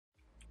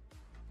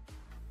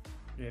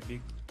Yeah,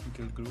 big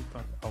guild group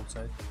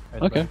outside.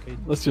 Okay,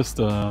 let's just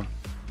They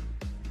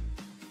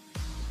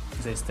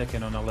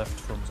stacking on the left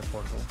from the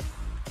portal.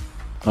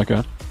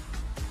 Okay.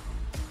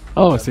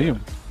 Oh, I see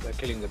him. They're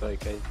killing the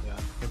barricade, yeah.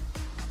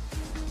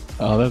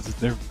 Oh, that's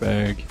their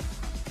bag.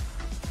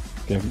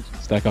 Okay,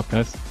 stack up,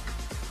 guys.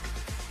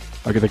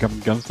 Okay, they come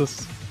against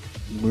us.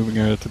 Moving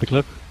to the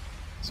cliff.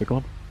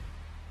 Circle them.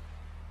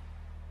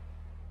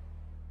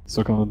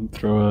 Circle and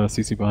throw a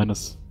CC behind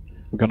us.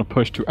 We're gonna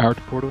push to our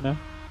portal now.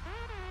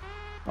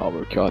 Oh,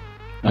 we're caught.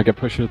 I can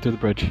push it to the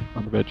bridge.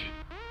 On the bridge.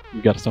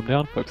 You got some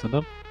down. Focus on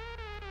them.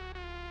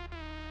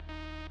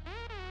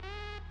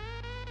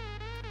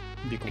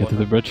 Get to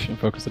the bridge and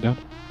focus it down.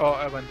 Oh,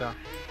 I went down.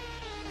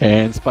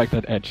 And spike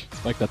that edge.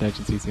 Spike that edge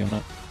and CC on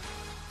it.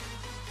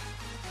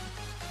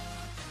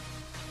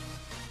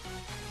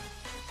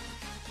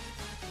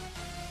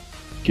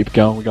 Keep it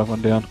going, we got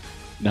one down.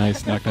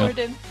 Nice, knockdown.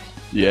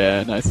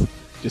 Yeah, nice.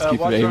 Just keep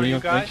the watch on you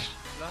AV guys. range.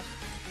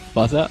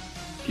 Blast that.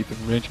 Keep the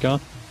range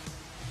going.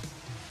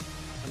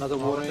 Another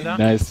warning.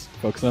 Nice.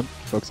 Focus on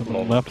the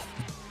left.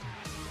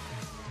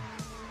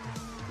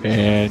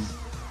 And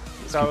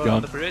let's keep Tower on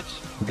going. the bridge.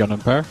 We got an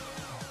Empire.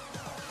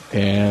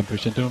 And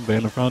push into him.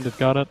 Veil in front, they've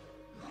got it.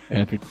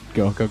 And we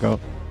go, go, go.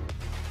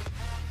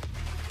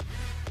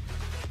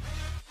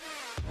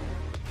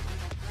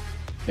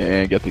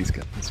 And get these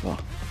guys as well.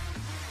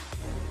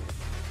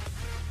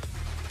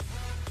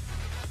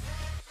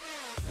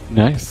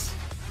 Nice.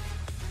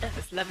 That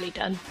was lovely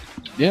done.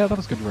 Yeah, that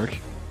was good work.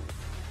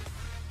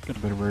 Got a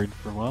bit worried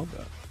for a while,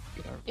 but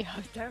good work. Yeah, I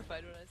was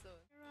terrified when I saw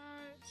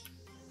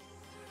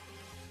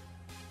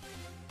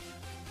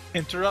it.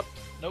 Interrupt.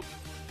 Nope.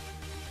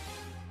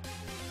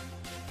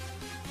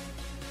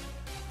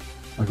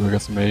 Okay, we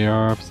got some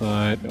AR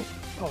upside. Nope.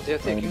 Oh, they're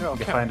taking our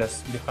camp. Behind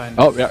us, behind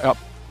Oh, us. yeah,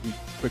 yeah.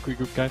 Quick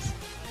regroup, guys.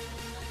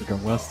 We're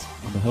going west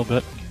on the hill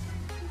bit.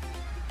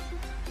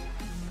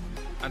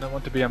 I don't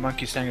want to be a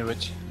monkey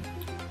sandwich.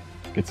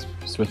 Gets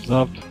switched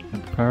up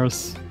and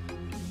prepares.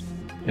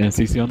 And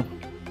CC on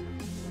him.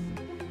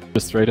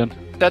 Just straight in.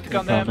 That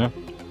gun Down them.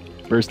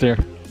 there. Burst there.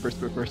 Burst.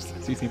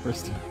 CC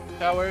burst.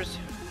 Towers.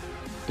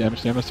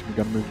 Damage. We're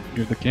gonna move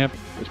near the camp.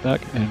 Push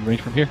back and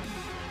range from here.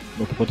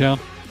 Multiple down.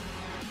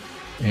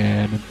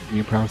 And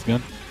re-empowers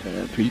again.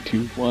 And 3,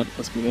 2, 1.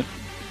 Let's move in.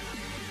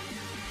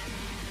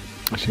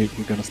 Actually,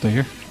 we're gonna stay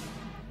here.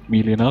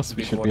 Immediately enough,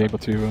 we should be able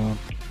to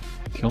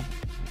kill.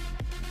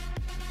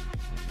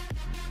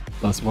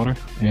 Last water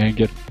and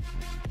get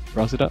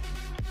roused up.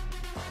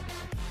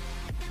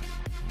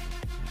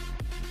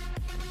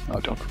 Oh,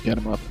 don't get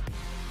him up.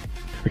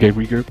 Okay,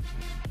 regroup.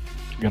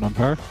 We got on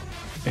power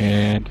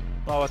and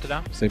Well, what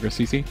down? save our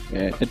CC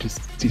and into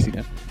CC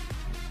now.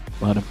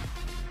 Behind him.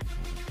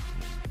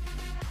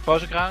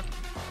 Pause ground.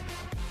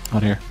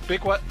 On here.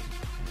 Big what?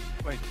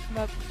 Wait.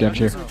 Damage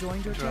here.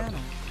 Joined your channel.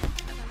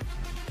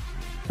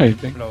 Hey,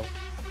 bing. Low.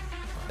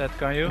 That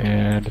gun you.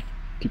 And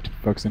keep the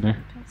focus in there.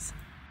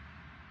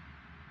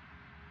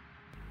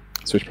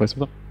 Switch place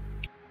with them.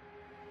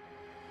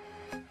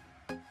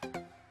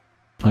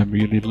 I'm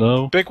really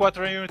low. Big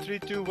water on you in 3,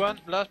 2, 1.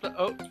 Blast.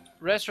 Oh,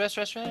 rest.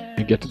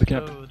 And get to the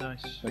camp. Oh,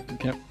 nice. Back to the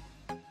camp.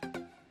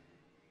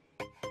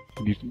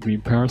 We need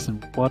green powers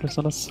and waters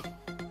on us.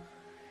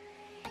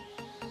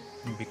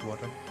 Big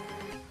water.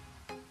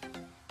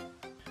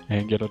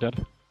 And get our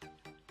dead.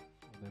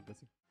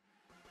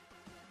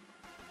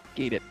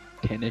 Gate it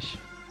 10-ish,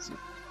 so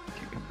we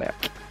can come back.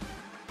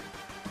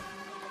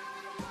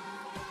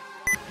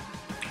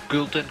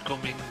 Guild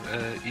incoming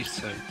east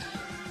side.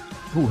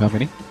 Ooh, how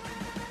many?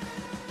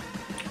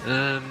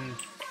 10,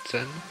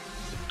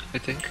 I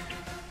think.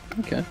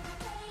 Okay.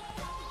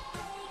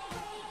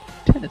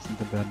 10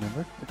 isn't a bad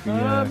number. If we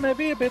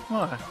Maybe a bit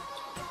more.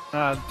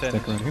 10.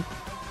 stick around here.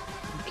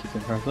 Keep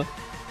them powerful.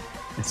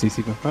 And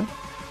CC go front.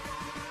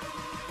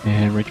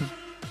 And Rachel.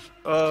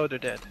 Oh, they're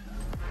dead.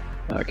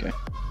 Okay.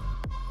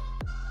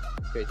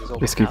 Okay, there's all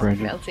Just keep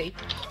ranging. Melty.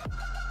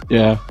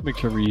 Yeah, make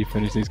sure we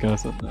finish these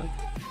guys and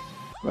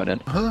run in.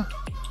 Huh?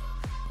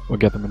 We'll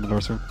get them in the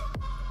north room.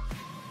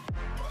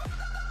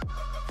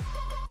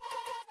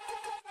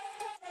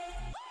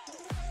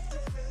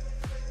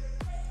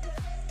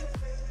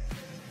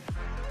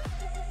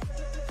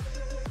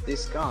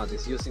 This guard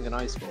is using an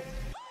ice bomb.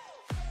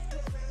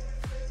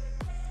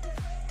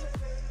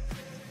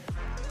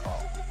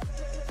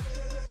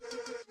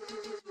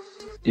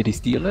 Did he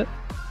steal it?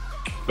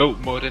 Oh,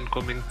 more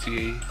incoming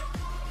TA.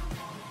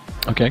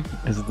 Okay,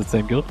 is it the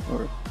same guild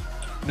or?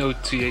 No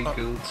TA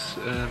guilds.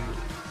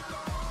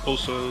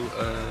 Also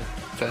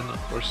 10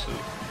 or so.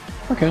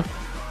 Okay.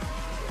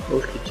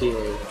 Mostly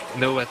TA.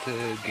 No at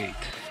the gate.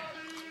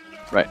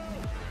 Right.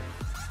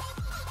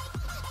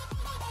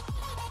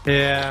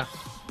 Yeah.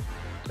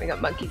 We got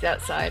monkeys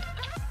outside.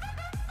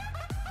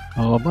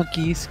 Oh,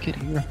 monkeys, get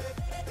here.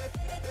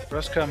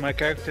 Rosca, my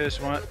character is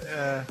ran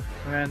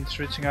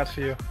reaching out for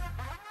you.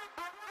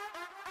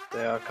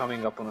 They are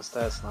coming up on the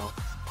stairs now.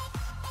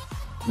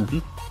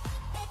 Mm-hmm.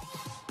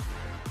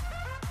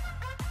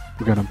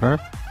 We got him power.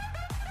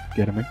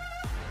 Get him in.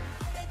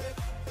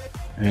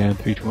 And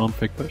 3, 2, 1,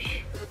 fake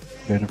push.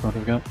 Get in front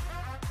of the gun.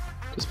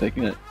 Just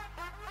taking it.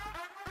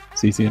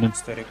 CC in him.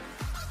 Static.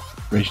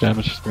 Range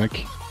damage,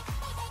 strike.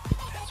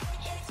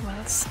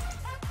 Wells.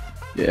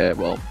 Yeah,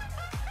 well.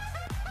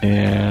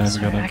 And we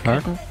Sorry, got I a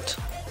power. couldn't,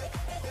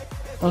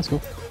 Oh, that's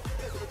cool.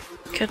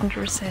 couldn't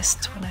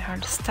resist when I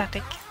heard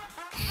static.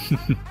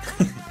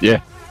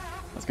 Yeah,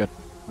 that's good.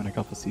 When I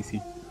got the CC,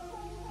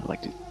 I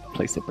like to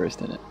place a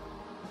burst in it.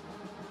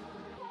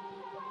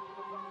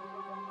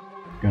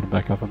 Gotta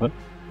back up a bit.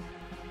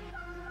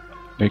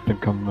 Make them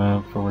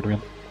come forward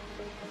again.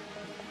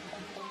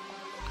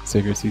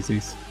 Save your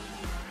CCs.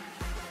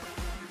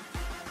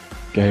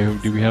 Okay, who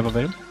do we have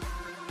available?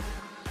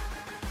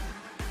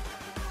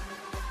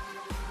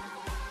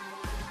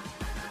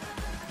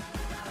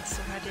 That's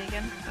ready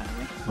again, by the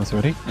way. That's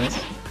ready.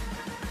 Nice.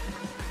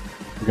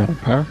 We got our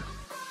power.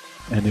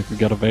 And if we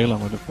got a Veil, I'm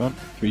going to front.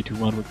 3, 2,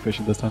 1 with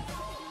pushing this time.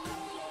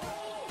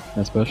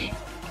 Nice push.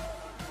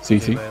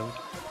 CC. Veiled.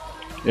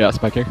 Yeah,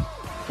 spike here.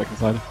 Spike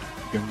inside.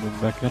 You can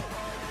move back again.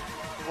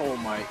 Oh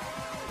my.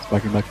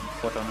 Spiking back.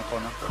 Foot on the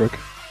corner. Crook.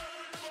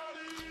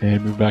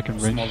 And move back in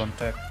range. Small on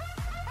tech.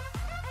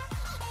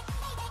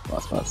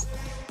 Fast.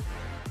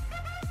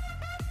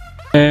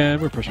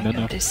 And we're pushing in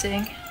I'm now.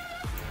 dizzying.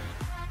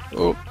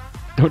 Oh,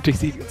 don't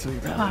DC until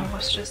you Oh, rally. I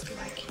was just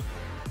like...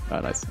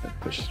 Ah, nice.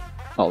 Push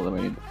all the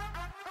way in.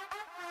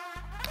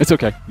 It's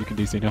okay. You can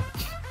DC now.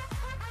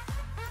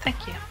 Thank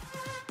you.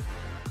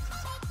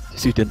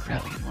 So you didn't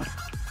rally in one.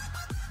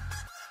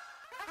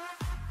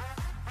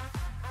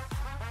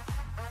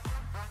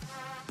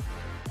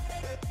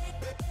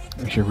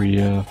 Make sure we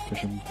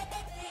push them.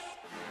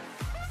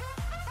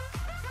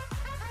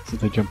 So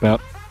they jump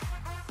out.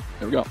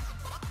 There we go.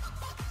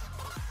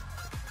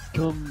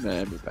 Come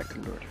and move back to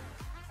the Lord.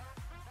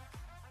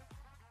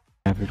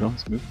 And we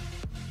drums move.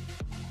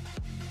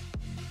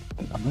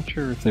 I'm not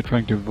sure if they're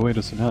trying to avoid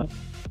us or not.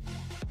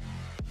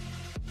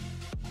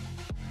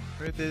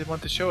 Maybe they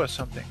want to show us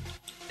something.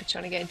 They're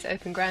trying to get into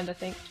open ground, I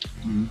think.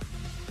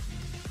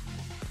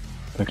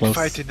 They're close.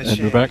 Fight in the and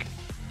we're shade. back.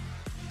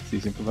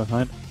 CC from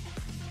behind.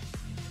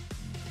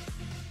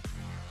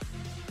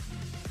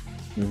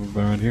 Move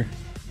around here.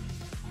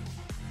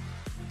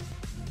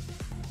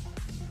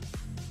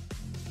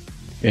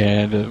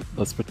 And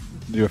let's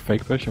do a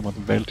fake push. I want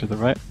the Veil to the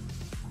right.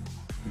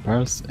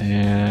 Paris,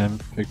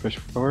 and fake push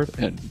forward,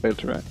 and Veil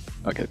to right.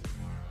 Okay.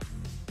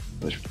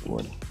 Push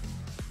forward.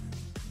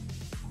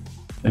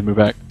 And move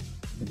back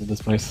into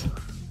this place.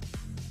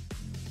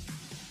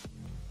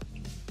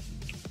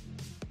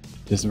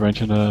 Just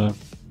range in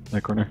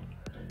that corner.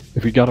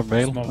 If we got a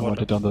Veil, Small I want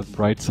water. it on the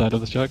right side of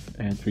the jug,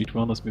 and 3 to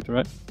 1, let's move to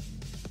right.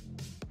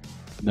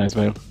 Nice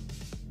Veil.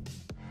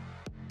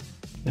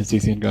 And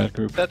CC and guide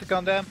group. Let the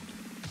gun down.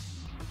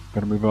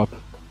 Gotta move up.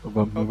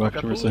 Move up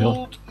towards the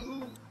hill.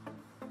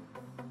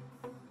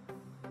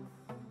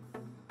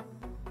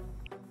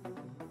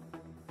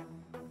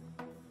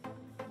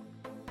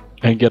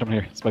 And get him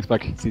here. Spike.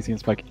 CC and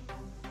Spike.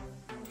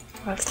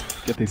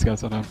 What? Get these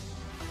guys on him.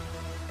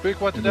 Quick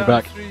water Move down.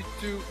 back. 3,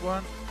 2,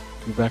 1.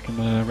 Move back in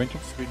the range.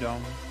 3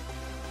 down.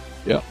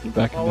 Yeah, move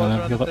back in All the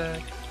water on hill the up.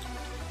 deck.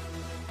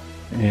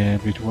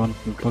 And 3 to 1,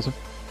 move closer.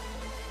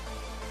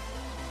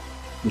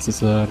 This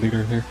is a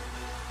leader here.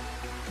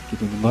 Keep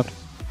him left.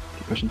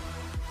 Keep pushing.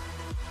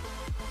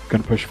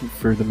 Gonna push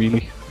for the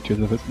melee to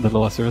the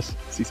little Osiris.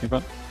 CC in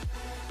front.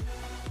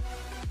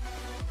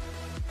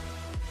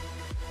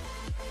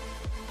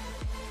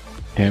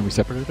 And we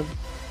separated them.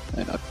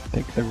 And I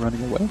think they're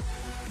running away.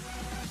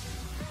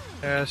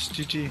 Yes,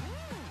 GG.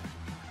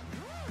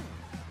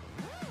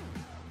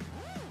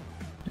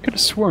 I could have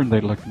sworn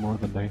they looked more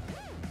than they. I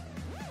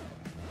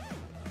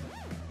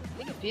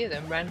think a few of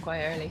them ran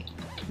quite early.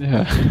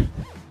 Yeah.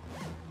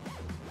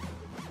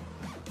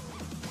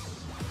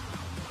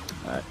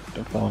 Alright,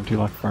 don't follow him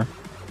too far.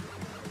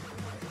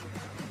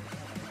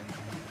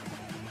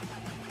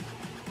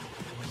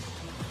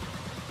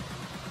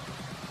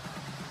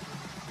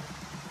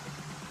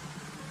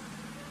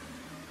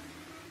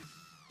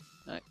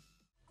 Alright.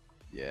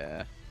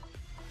 Yeah.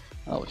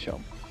 I'll show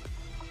him.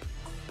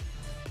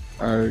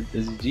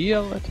 Is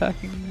GL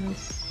attacking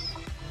this?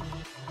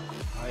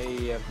 I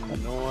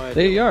have no idea.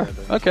 There you are. what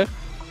they're doing. Okay.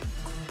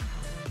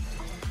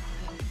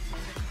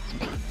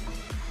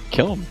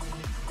 Kill him.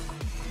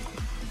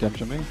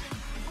 Damage on me.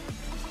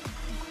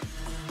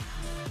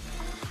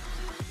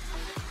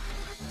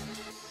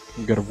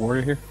 We got a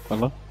warrior here.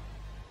 Hello.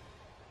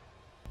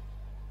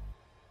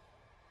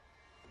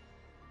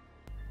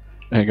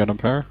 And got on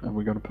power, and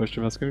we're gonna push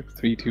the rescue.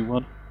 3, 2,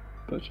 1.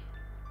 Push.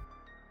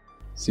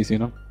 CC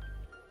him.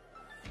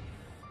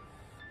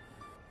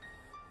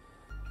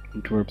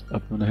 Come towards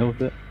up on the hill a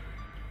bit.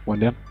 1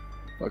 down.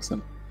 Box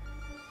in.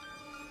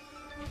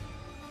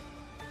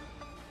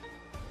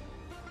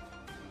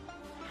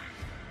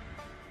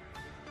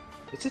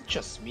 Is it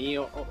just me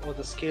or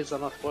the skills are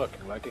not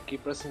working? Like I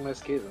keep pressing my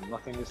skills and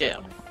nothing is Yeah.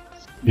 happening.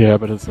 Yeah,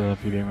 but it's a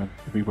PvM man.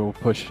 We will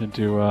push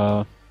into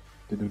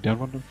the new down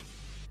one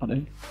on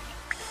A.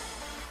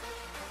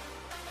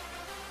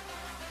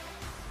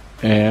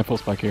 And full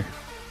spike here.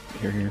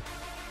 Here.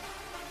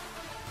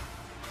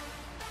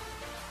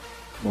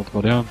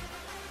 Multiple down.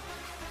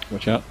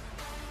 Watch out.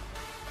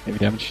 Heavy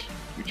damage.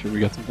 Make sure we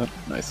get some of that.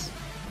 Nice.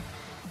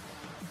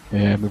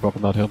 And move up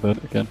on that hill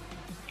bit again.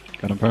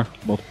 Got him power.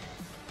 Mud.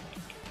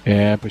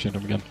 And push into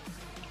him again.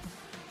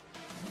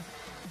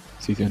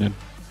 CC in.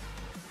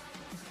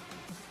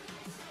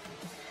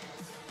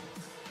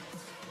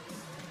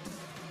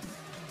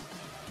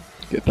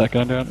 Get that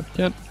guy down if you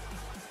can.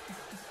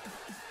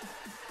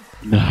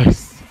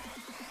 Nice.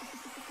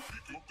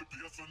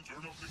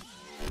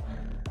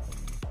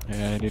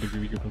 Yeah, I need to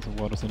regroup with some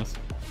waters on us.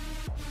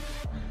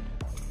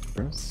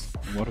 First,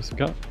 what waters we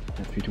got?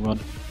 3, 2, 1.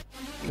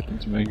 Get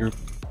into main group.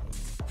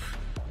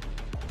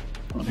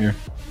 On here.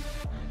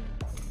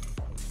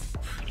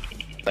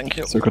 Thank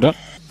you. Circle that.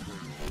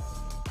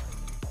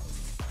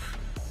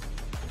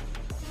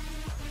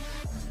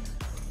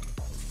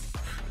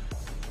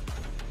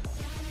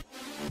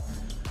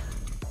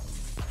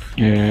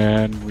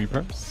 And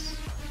reverse.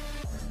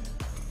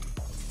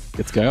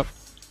 Get Sky up.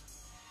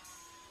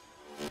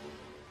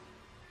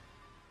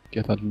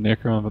 Get that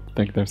Necron, but I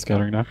think they're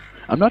scattering now.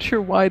 I'm not sure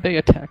why they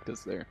attacked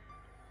us there.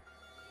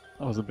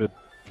 That was a bit...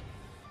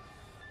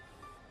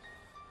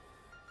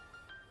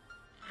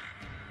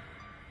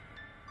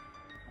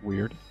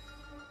 weird.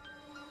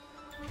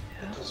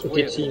 It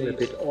did seem a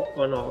bit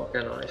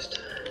unorganized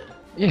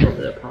Yeah. from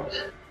their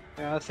part.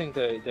 Yeah, I think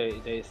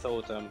they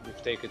thought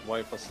if they could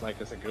wipe us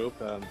like as a group,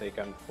 they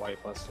can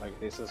wipe us like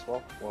this as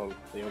well. Well,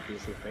 they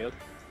obviously failed.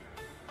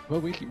 Well,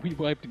 we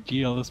wiped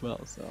GL as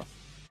well, so...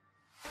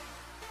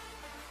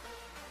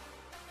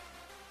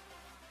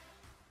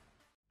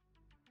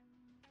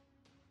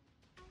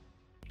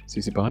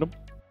 CC behind him.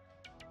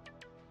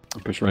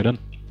 And push right in.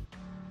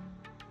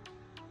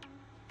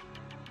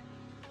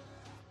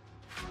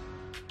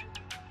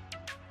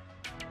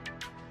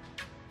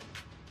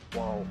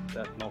 Wow,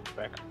 that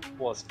knockback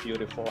was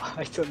beautiful.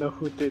 I don't know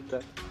who did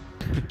that.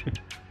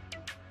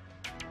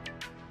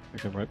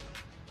 Okay, right.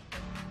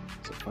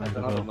 So find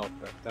Another the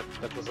knockback.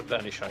 That was a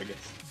Danish, I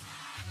guess.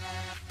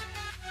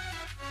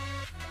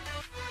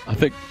 I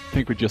think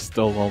we just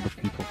stole all the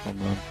people from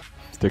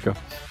Sticker.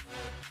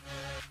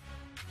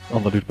 All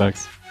the loot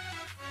bags.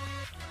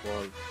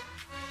 Well,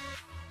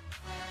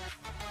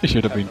 It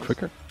should have been happens.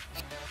 quicker.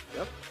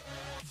 Yep.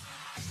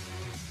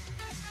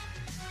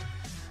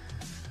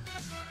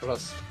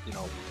 Plus, you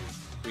know,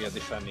 we are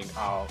defending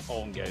our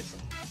own garrison.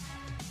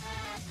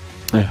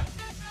 Yeah.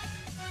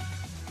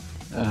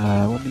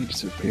 What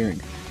needs repairing?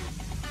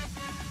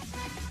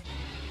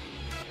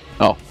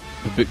 Oh,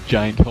 the big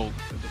giant hole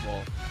in the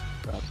wall,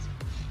 perhaps.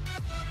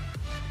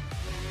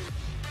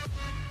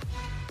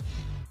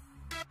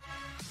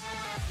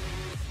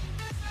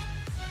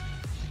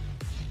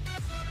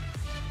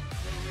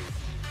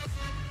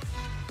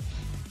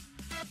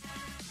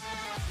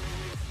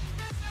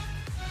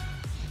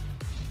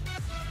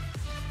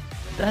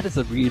 That is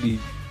a really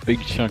big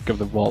chunk of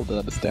the wall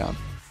that is down.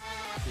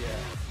 Yeah.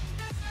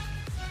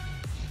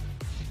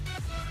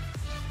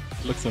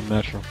 It looks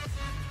unnatural.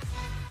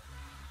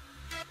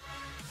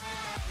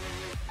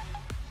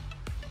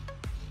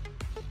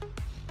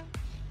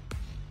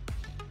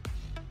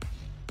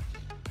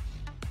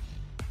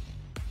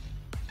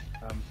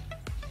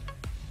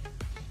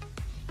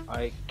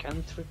 I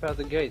can't repair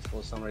the gates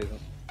for some reason.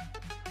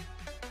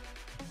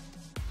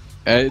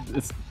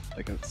 It's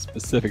like a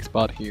specific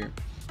spot here.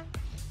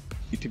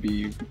 Need to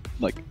be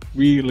like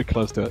really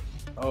close to it.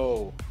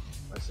 Oh,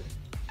 I see.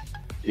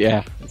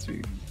 Yeah, that's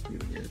really,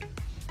 really weird.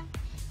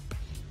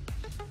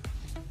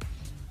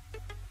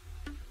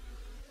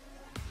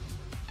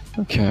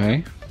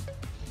 Okay.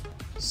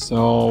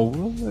 So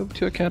we'll move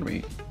to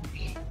Academy.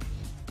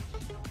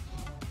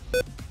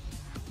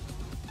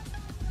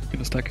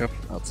 Gonna stack up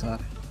outside.